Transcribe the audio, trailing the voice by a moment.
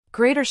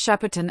Greater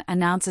Shepparton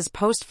announces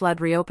post-flood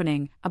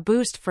reopening, a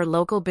boost for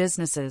local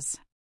businesses.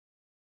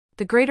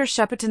 The Greater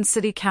Shepparton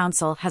City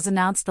Council has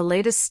announced the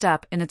latest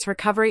step in its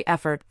recovery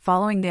effort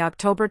following the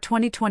October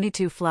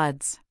 2022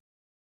 floods.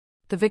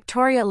 The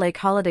Victoria Lake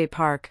Holiday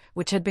Park,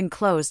 which had been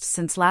closed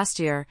since last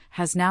year,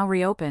 has now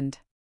reopened.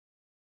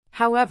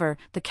 However,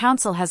 the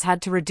council has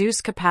had to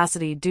reduce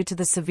capacity due to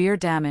the severe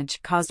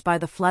damage caused by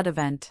the flood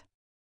event.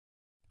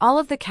 All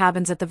of the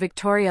cabins at the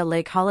Victoria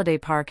Lake Holiday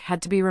Park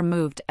had to be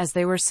removed as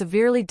they were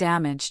severely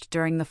damaged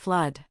during the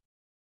flood.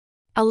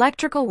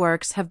 Electrical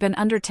works have been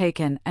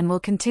undertaken and will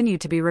continue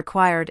to be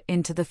required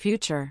into the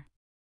future.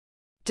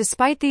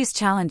 Despite these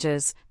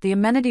challenges, the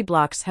amenity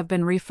blocks have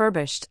been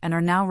refurbished and are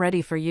now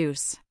ready for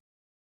use.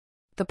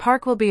 The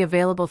park will be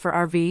available for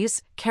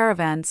RVs,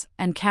 caravans,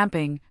 and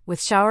camping, with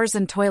showers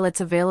and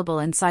toilets available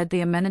inside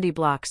the amenity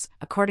blocks,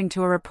 according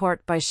to a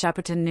report by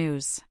Shepparton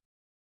News.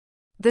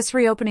 This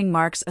reopening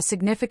marks a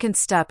significant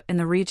step in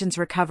the region's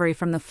recovery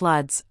from the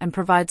floods and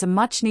provides a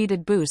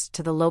much-needed boost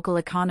to the local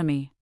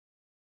economy.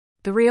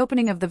 The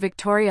reopening of the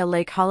Victoria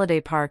Lake Holiday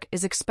Park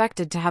is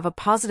expected to have a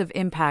positive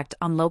impact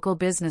on local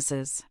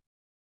businesses.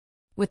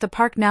 With the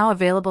park now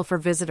available for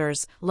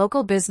visitors,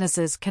 local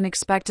businesses can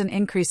expect an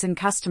increase in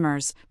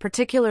customers,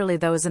 particularly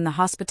those in the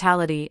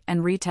hospitality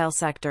and retail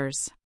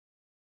sectors.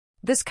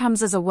 This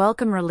comes as a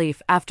welcome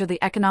relief after the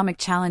economic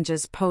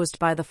challenges posed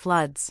by the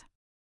floods.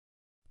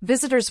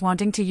 Visitors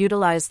wanting to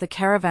utilize the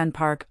caravan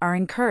park are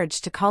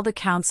encouraged to call the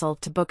council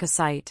to book a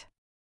site.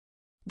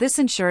 This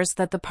ensures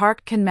that the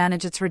park can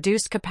manage its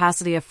reduced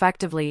capacity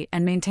effectively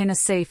and maintain a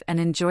safe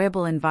and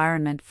enjoyable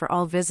environment for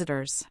all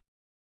visitors.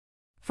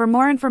 For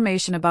more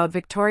information about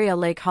Victoria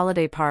Lake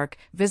Holiday Park,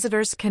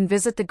 visitors can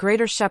visit the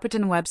Greater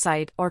Shepparton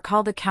website or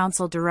call the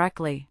council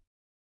directly.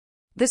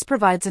 This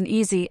provides an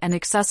easy and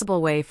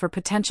accessible way for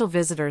potential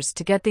visitors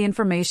to get the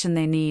information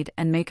they need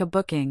and make a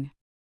booking.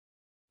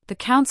 The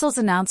council's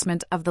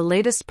announcement of the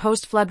latest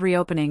post-flood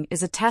reopening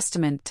is a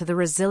testament to the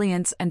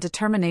resilience and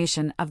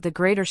determination of the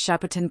Greater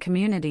Shepparton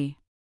community.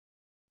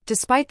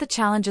 Despite the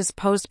challenges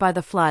posed by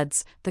the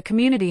floods, the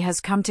community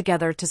has come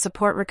together to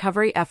support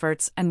recovery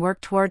efforts and work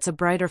towards a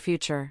brighter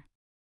future.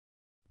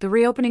 The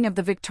reopening of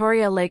the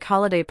Victoria Lake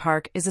Holiday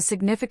Park is a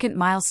significant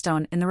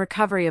milestone in the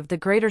recovery of the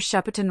Greater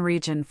Shepparton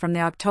region from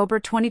the October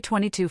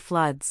 2022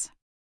 floods.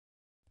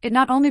 It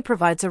not only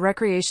provides a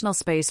recreational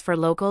space for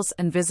locals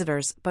and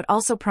visitors but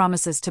also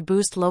promises to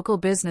boost local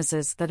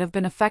businesses that have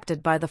been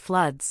affected by the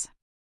floods.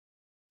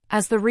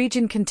 As the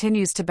region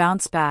continues to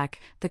bounce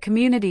back, the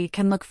community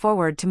can look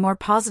forward to more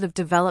positive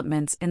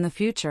developments in the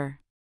future.